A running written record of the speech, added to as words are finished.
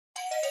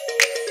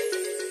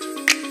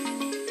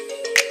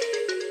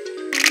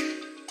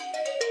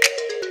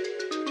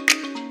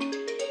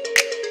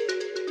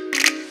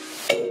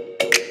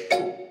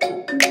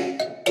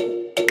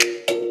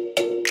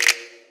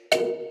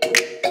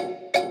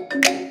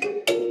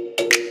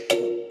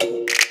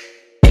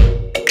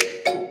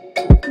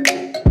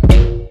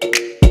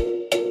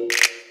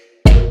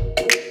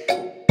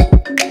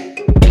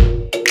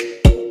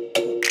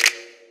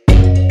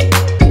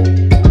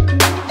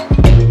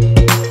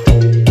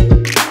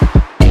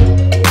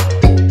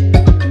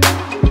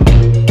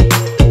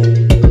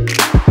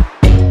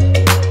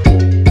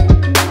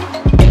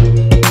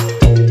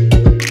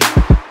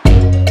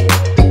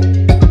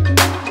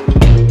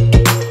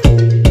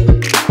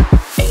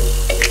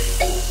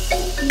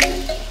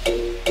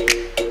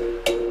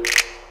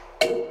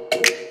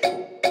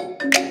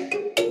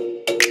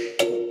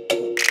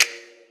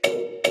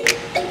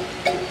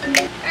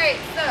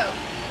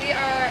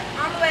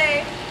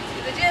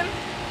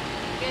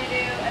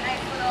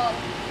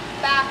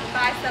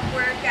bicep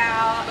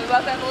workout. We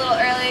woke up a little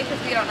early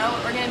because we don't know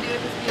what we're going to do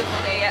with this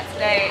beautiful day yet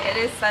today. It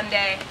is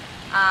Sunday.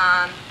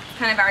 It's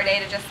kind of our day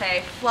to just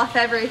say fluff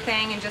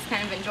everything and just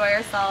kind of enjoy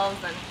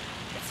ourselves. And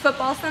it's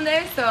football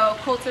Sunday, so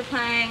Colts are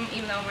playing,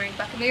 even though I'm wearing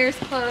Buccaneers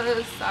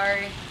clothes.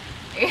 Sorry.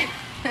 Yeah,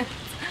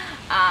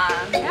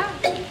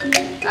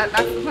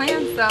 that's the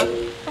plan. So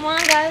come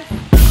on, guys.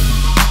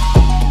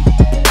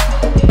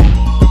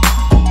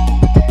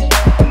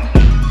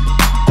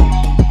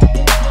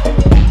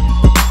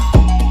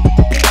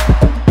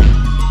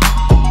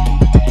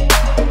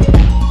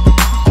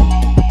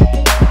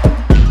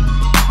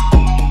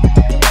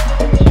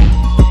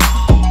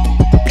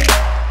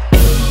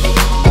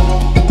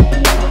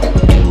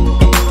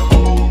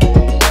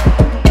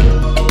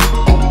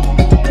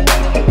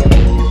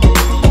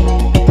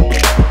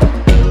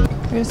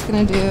 We're just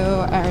gonna do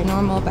our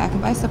normal back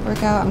and bicep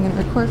workout. I'm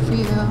gonna record for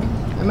you,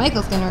 or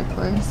Michael's gonna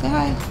record. Say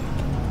hi.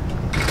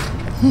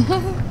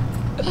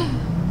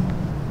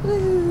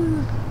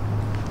 Woo.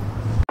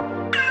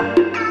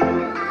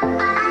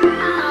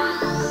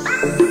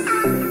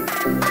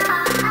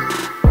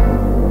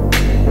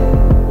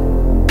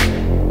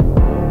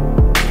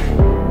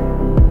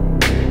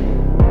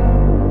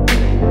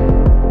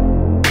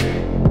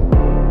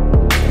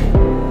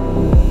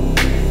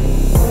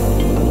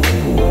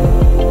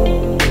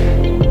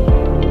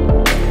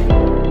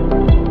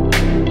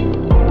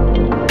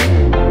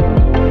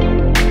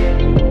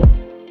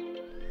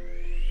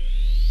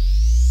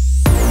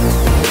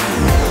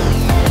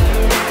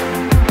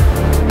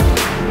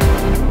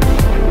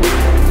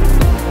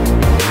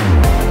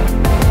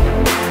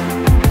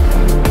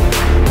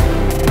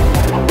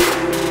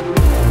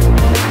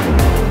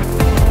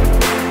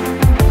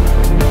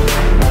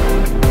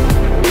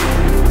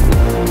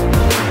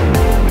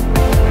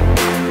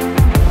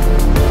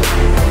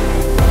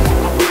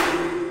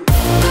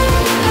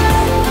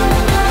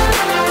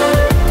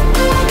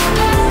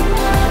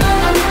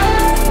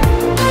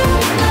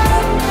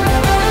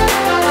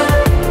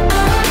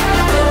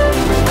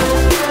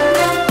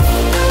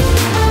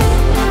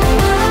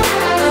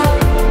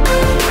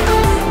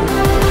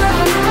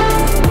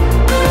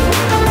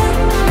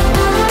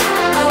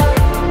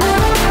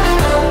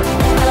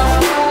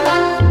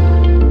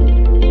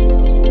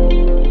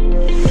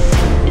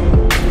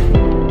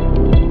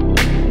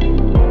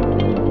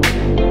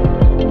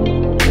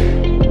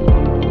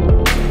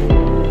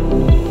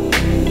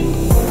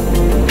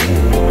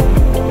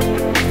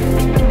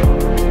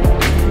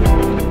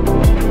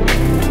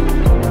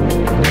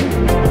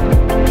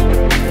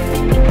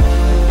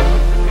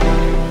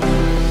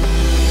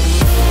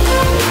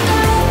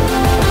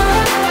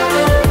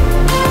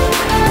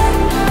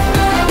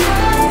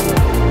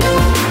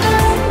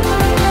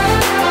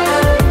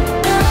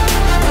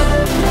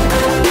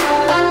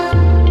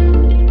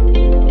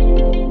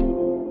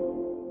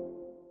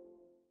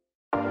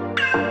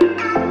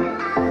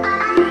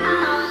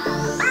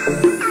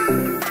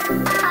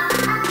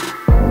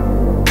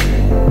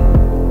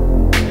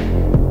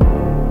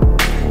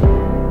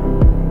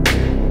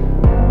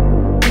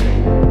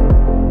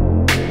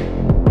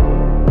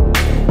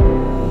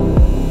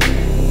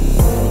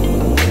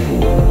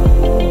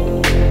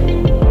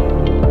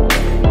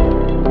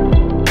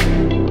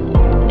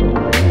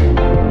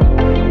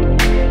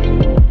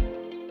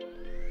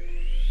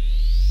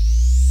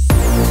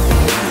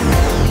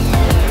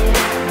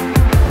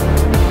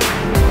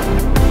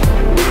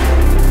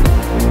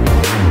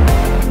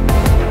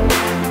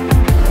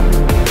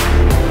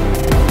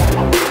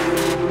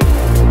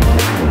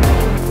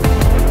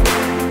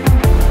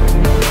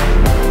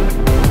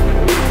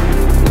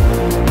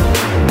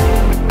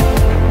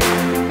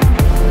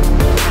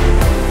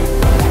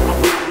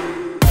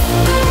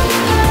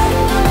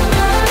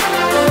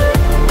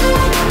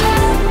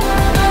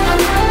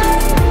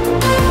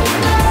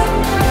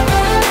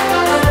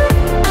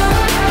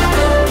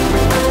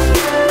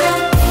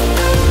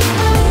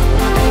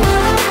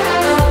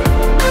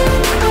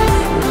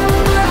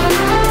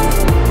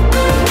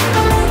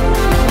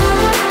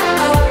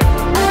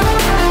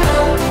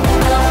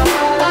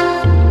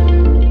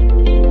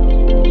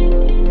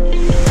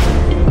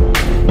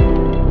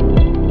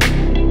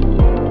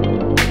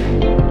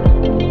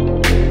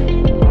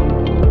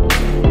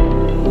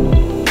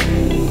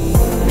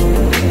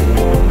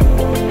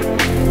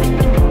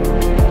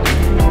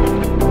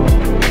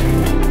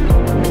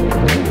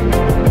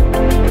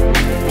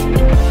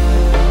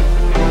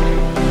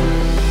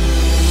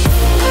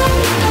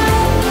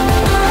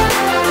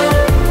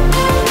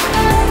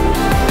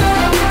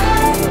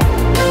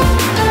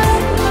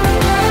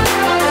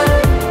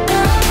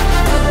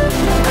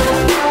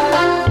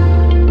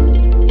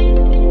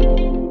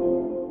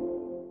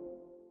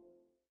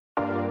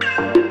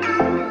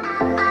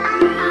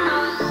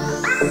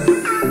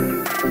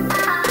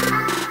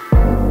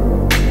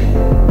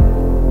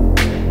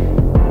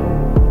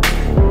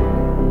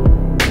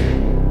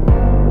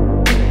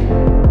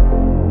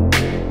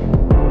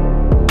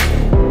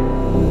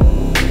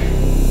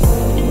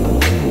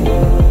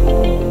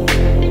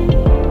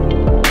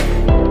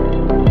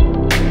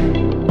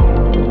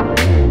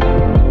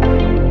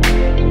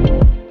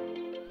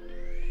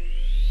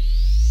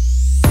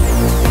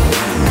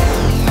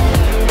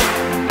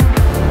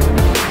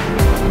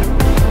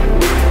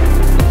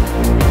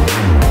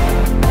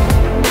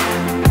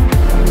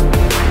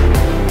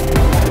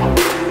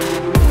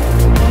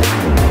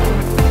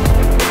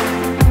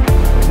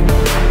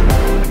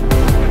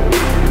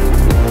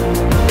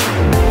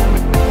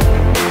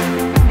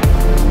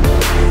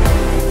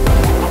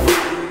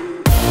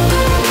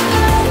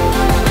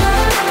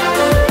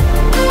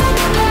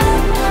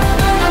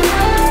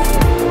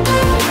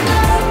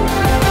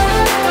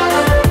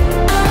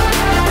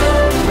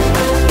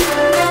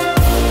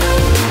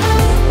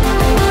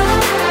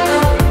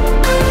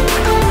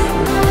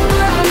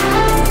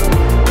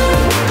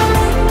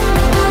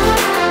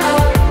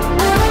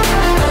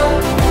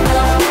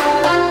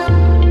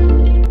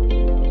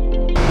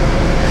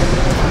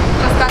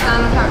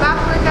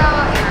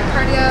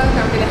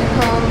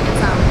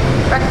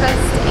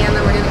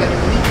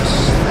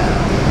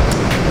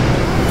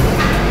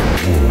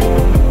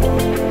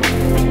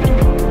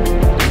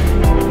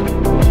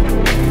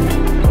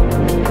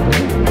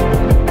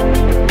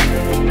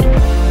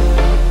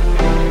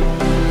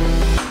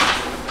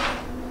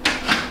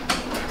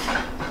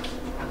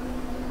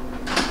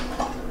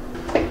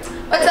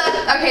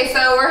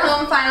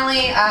 home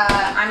finally.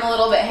 I'm a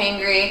little bit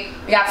hangry.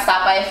 We got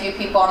stopped by a few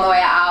people on the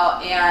way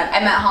out, and I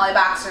met Holly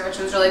Baxter, which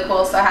was really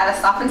cool, so I had to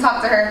stop and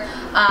talk to her.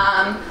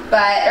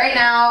 But right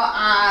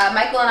now,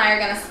 Michael and I are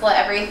going to split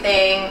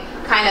everything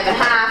kind of in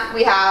half.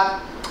 We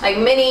have like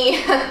mini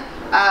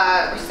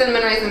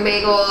cinnamon raisin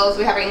bagels,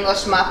 we have our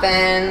English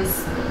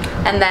muffins,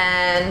 and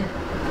then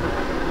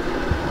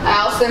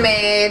I also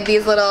made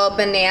these little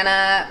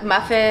banana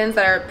muffins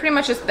that are pretty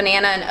much just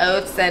banana and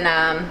oats and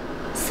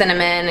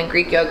cinnamon and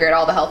Greek yogurt,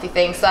 all the healthy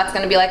things. So that's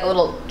gonna be like a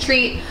little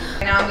treat.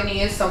 Right now I'm gonna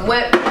use some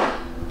whipped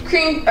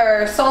cream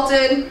or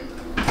salted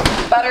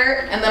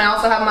butter, and then I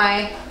also have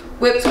my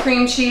whipped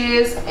cream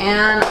cheese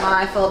and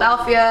my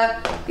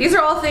Philadelphia. These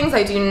are all things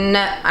I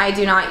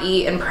do not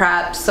eat in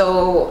prep.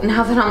 So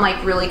now that I'm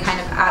like really kind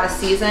of out of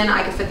season,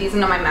 I can fit these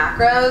into my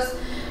macros.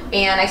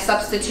 And I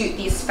substitute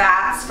these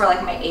fats for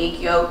like my egg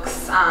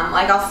yolks.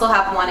 Like I'll still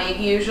have one egg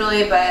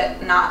usually,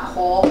 but not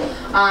whole.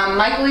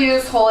 Michael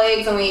used whole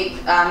eggs, and we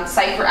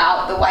cipher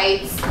out the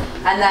whites.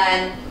 And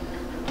then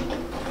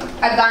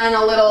I've gotten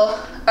a little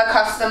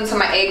accustomed to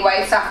my egg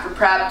whites after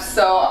prep,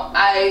 so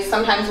I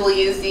sometimes will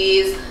use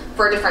these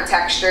for a different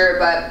texture,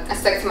 but I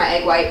stick to my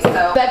egg whites.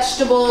 So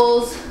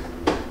vegetables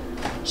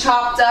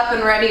chopped up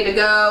and ready to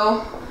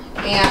go,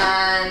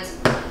 and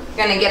I'm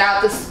gonna get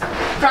out this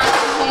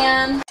frying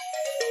pan.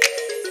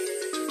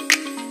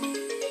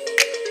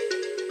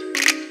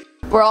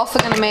 We're also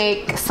gonna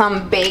make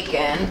some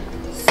bacon.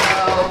 So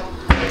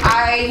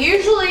I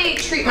usually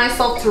treat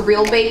myself to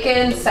real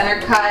bacon, center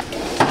cut.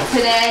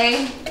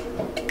 Today,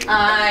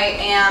 I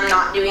am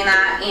not doing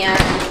that,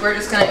 and we're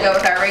just gonna go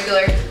with our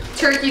regular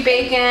turkey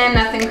bacon,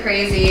 nothing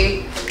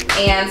crazy,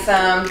 and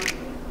some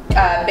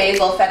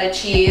basil feta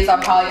cheese. I'm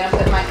probably gonna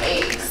put in my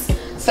eggs.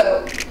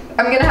 So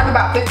I'm gonna have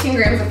about 15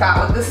 grams of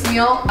fat with this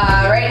meal.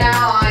 Right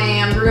now I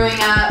am brewing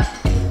up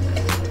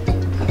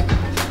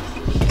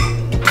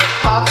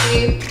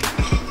coffee,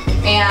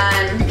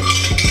 and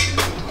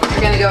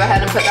we're gonna go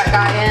ahead and put that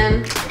guy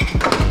in.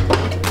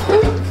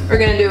 We're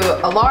gonna do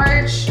a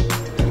large,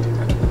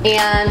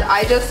 and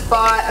I just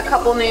bought a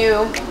couple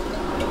new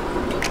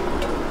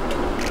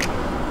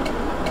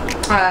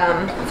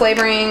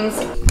flavorings.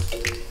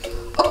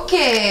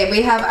 Okay,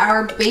 we have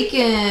our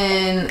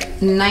bacon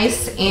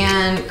nice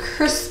and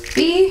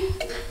crispy.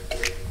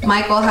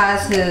 Michael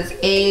has his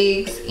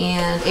eggs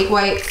and egg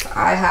whites.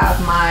 I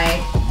have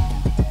my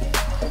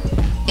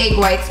egg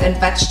whites and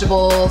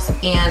vegetables,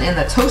 and in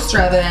the toaster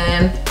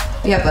oven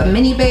we have a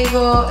mini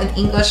bagel, an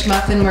English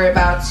muffin we're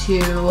about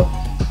to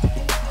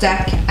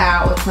deck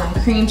out with some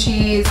cream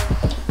cheese.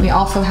 We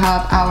also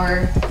have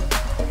our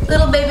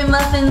little baby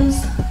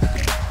muffins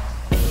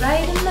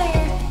right in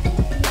there.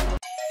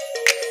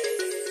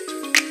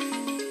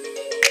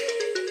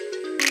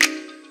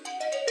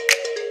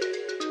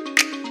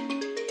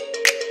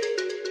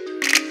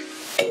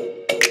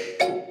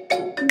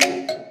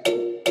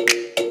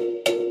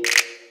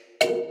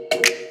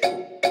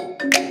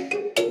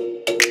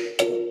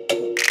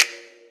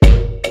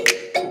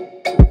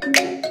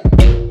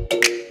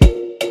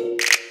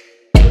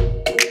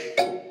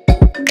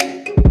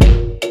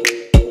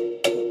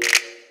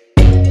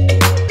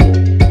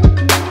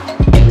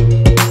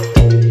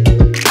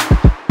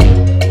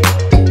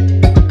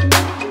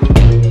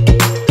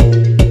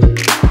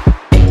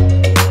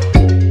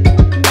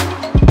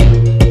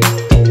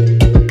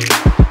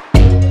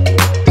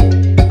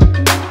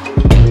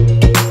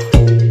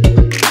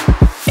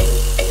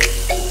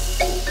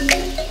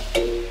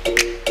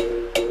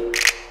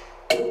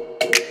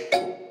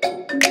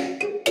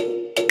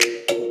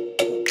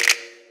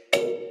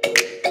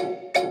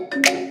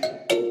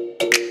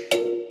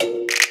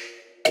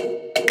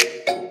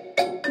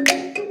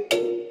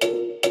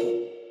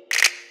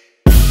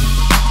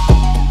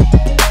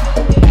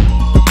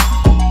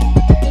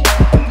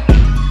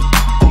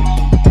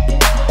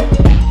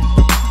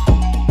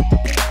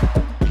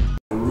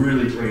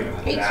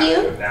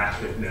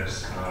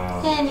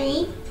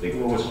 Henry. I think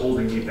what was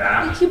holding me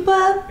back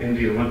in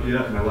the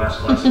Olympia, my last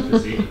classic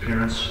physique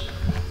appearance,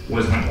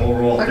 was my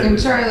overall fucking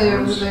Charlie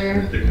over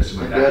there. Thickness of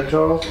my back. You dead,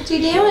 Charles? What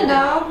you doing,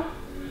 dog?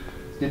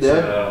 You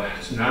dead?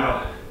 It's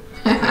not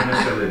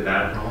necessarily a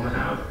bad problem to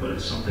have, but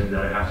it's something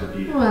that I have to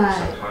be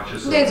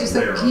subconscious of. You guys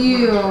are so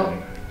cute.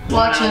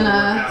 Watching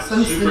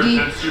some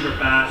Sadiq super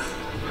fast,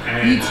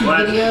 and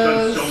YouTube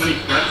videos. So many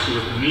preps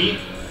with me,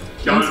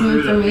 and some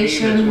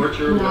information,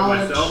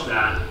 knowledge. Myself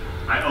that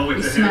I owe it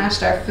we to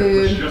smashed him. our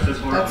food.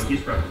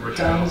 That's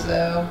dumb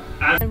though.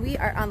 And we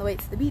are on the way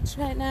to the beach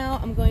right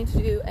now. I'm going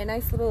to do a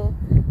nice little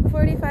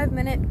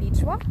 45-minute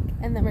beach walk,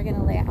 and then we're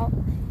gonna lay out,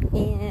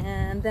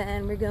 and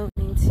then we're going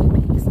to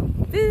make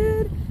some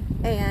food,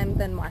 and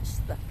then watch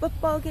the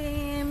football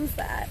games.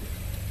 That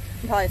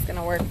I'm probably just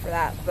gonna work for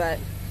that, but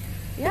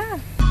yeah.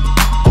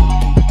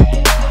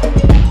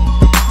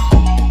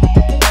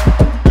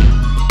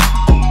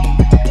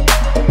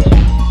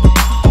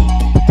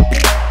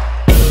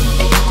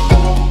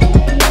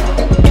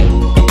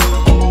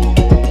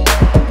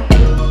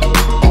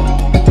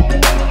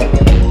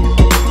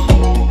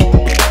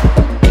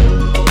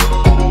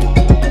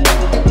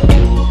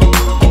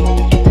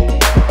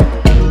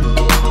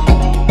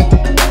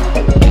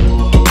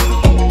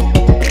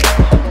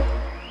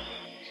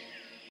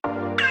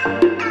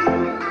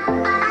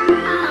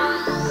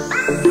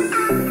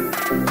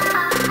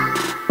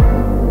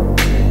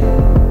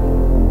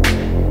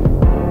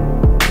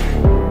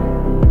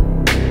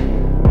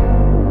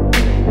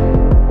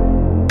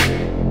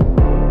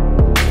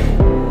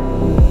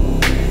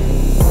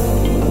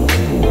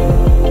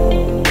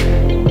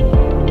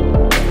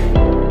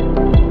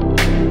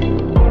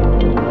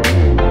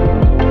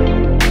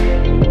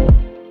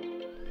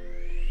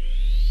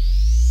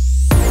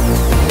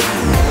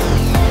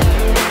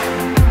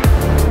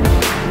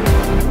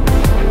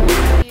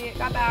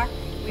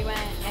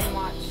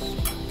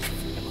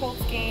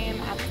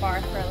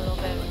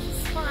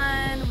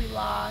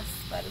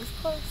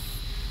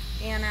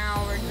 And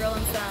now we're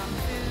grilling some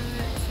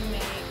food to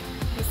make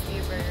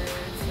quesadilla burgers,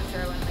 which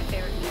are one of my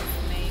favorite meals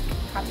to make.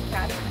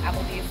 Copycat and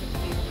Applebee's if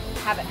you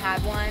haven't had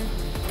one.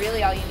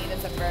 Really all you need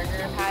is a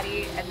burger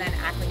patty and then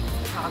act like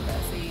it's a taco.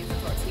 So you use a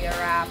tortilla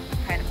wrap,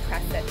 kind of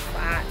press it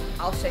flat.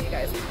 I'll show you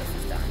guys when this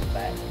is done,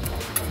 but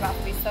it's about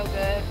to be so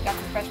good. Got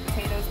some fresh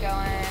potatoes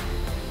going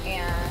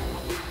and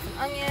some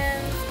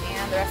onions,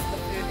 and the rest of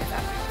the food is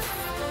after.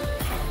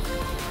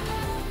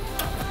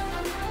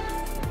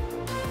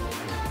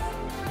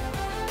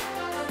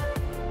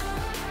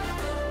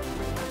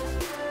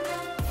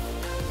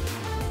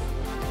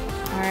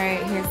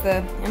 Alright, here's the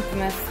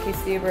infamous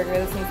quesadilla burger.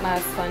 This one's not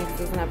as fun because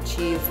it doesn't have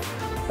cheese,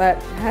 but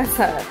it has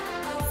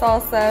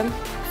salsa,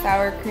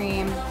 sour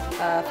cream,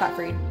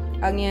 fat-free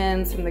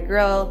onions from the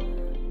grill,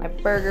 my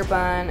burger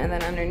bun, and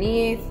then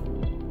underneath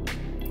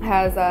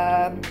has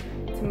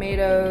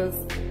tomatoes,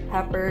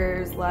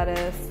 peppers,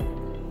 lettuce,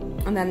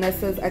 and then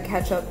this is a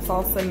ketchup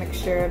salsa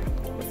mixture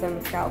with some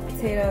scalloped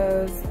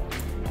potatoes,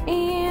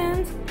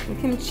 and some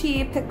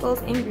kimchi,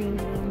 pickles, and green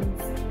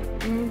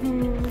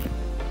beans.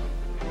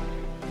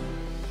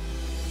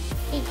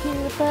 Hey, cute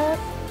little pup.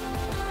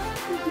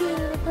 Hey, cute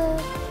little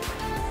pup.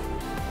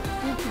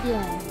 What you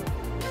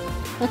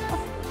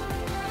doing?